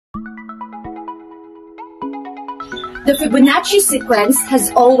The Fibonacci sequence has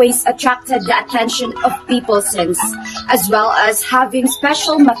always attracted the attention of people since, as well as having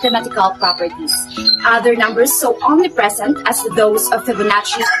special mathematical properties. Other numbers so omnipresent as those of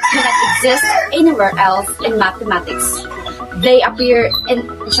Fibonacci cannot exist anywhere else in mathematics. They appear in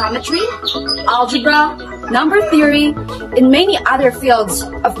geometry, algebra, number theory, in many other fields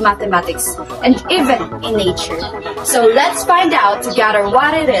of mathematics, and even in nature. So let's find out together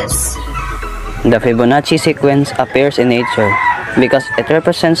what it is. The Fibonacci sequence appears in nature because it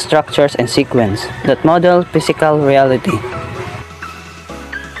represents structures and sequence that model physical reality.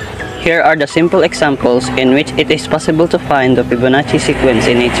 Here are the simple examples in which it is possible to find the Fibonacci sequence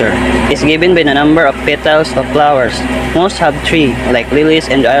in nature. It is given by the number of petals of flowers. Most have 3, like lilies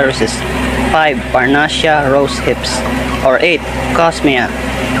and irises, 5 Parnassia rose hips, or 8 Cosmea,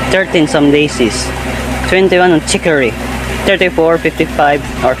 13 some daisies, 21 chicory, 34, 55,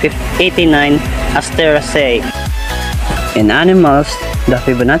 or 89 Asteraceae. In animals, the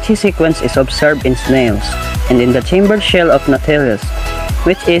Fibonacci sequence is observed in snails and in the chambered shell of Nautilus,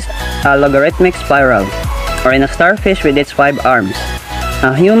 which is a logarithmic spiral, or in a starfish with its 5 arms.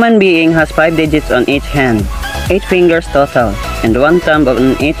 A human being has 5 digits on each hand, 8 fingers total, and 1 thumb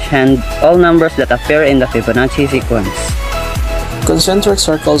on each hand, all numbers that appear in the Fibonacci sequence. Concentric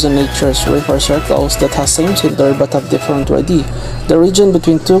circles in nature refer circles that have same center but have different radii. The region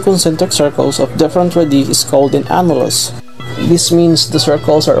between 2 concentric circles of different radii is called an annulus. This means the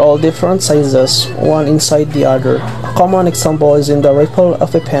circles are all different sizes, one inside the other. A common example is in the ripple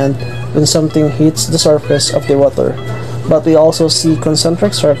of a pond when something hits the surface of the water. But we also see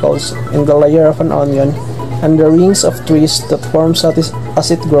concentric circles in the layer of an onion and the rings of trees that forms as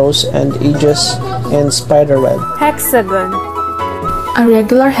it grows and ages in spiderweb. Hexagon. A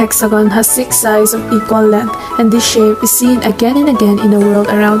regular hexagon has 6 sides of equal length, and this shape is seen again and again in the world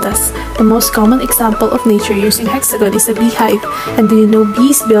around us. The most common example of nature using hexagon is a beehive. And do you know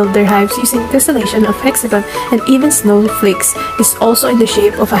bees build their hives using tessellation of hexagon, and even snowflakes is also in the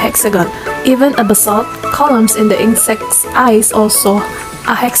shape of a hexagon. Even a basalt columns in the insect's eyes also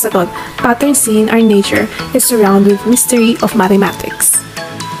a hexagon. Pattern seen in our nature is surrounded with mystery of mathematics.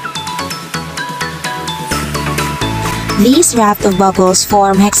 These raft of bubbles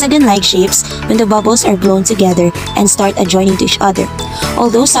form hexagon-like shapes when the bubbles are blown together and start adjoining to each other.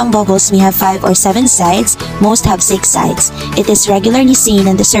 Although some bubbles may have 5 or 7 sides, most have 6 sides. It is regularly seen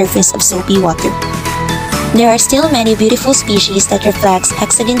on the surface of soapy water. There are still many beautiful species that reflects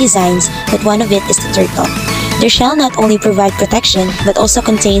hexagon designs, but one of it is the turtle. Their shell not only provides protection, but also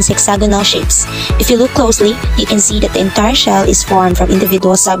contains hexagonal shapes. If you look closely, you can see that the entire shell is formed from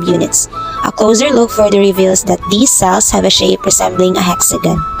individual subunits. A closer look further reveals that these cells have a shape resembling a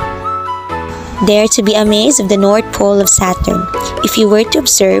hexagon. Dare to be amazed of the North Pole of Saturn. If you were to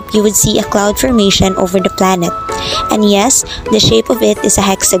observe, you would see a cloud formation over the planet. And yes, the shape of it is a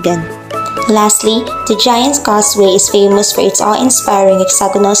hexagon. Lastly, the Giant's Causeway is famous for its awe-inspiring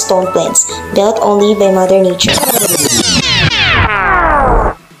hexagonal stone plinths, built only by Mother Nature.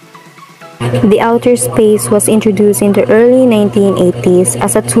 The outer space was introduced in the early 1980s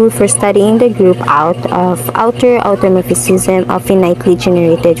as a tool for studying the group out of outer automorphism of finitely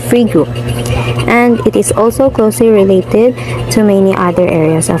generated free group. And it is also closely related to many other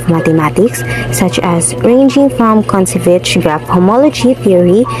areas of mathematics, such as ranging from Kontsevich graph homology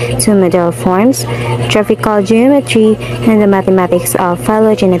theory to model forms, graphical geometry, and the mathematics of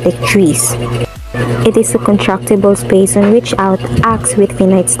phylogenetic trees. It is a contractible space on which out acts with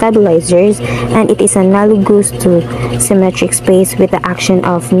finite stabilizers, and it is analogous to symmetric space with the action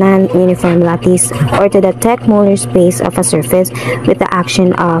of non-uniform lattice, or to the Teichmuller space of a surface with the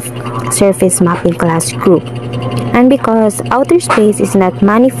action of surface mapping class group. And because outer space is not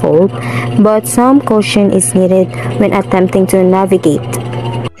manifold, but some caution is needed when attempting to navigate.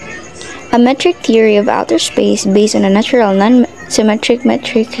 A metric theory of outer space based on a natural non-symmetric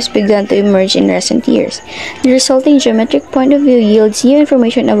metric has begun to emerge in recent years. The resulting geometric point of view yields new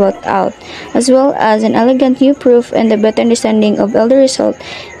information about out, as well as an elegant new proof and a better understanding of elder result,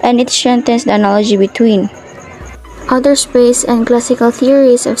 and it strengthens the analogy between outer space and classical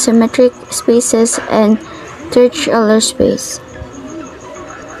theories of symmetric spaces and tertiary space.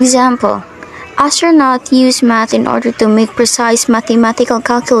 Example: astronauts use math in order to make precise mathematical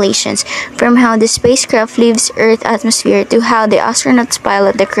calculations, from how the spacecraft leaves Earth's atmosphere to how the astronauts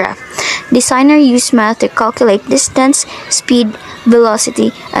pilot the craft. Designers use math to calculate distance, speed,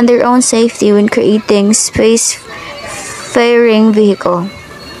 velocity, and their own safety when creating spacefaring vehicle.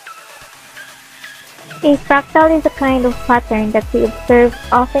 A fractal is a kind of pattern that we observe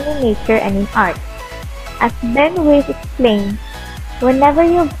often in nature and in art. As Ben Weiss explained, Whenever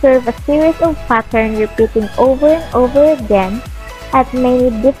you observe a series of patterns repeating over and over again at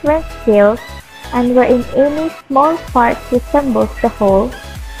many different scales and wherein any small part resembles the whole,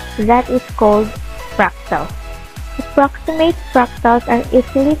 that is called fractal. Approximate fractals are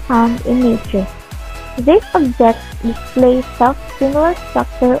easily found in nature. These objects display self-similar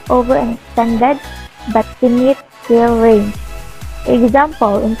structure over an extended but finite scale range.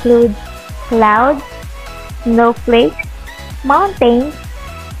 Examples include clouds, snowflakes, mountains,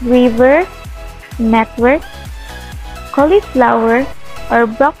 river, network, cauliflower or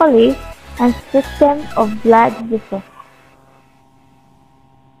broccoli, and system of blood vessels.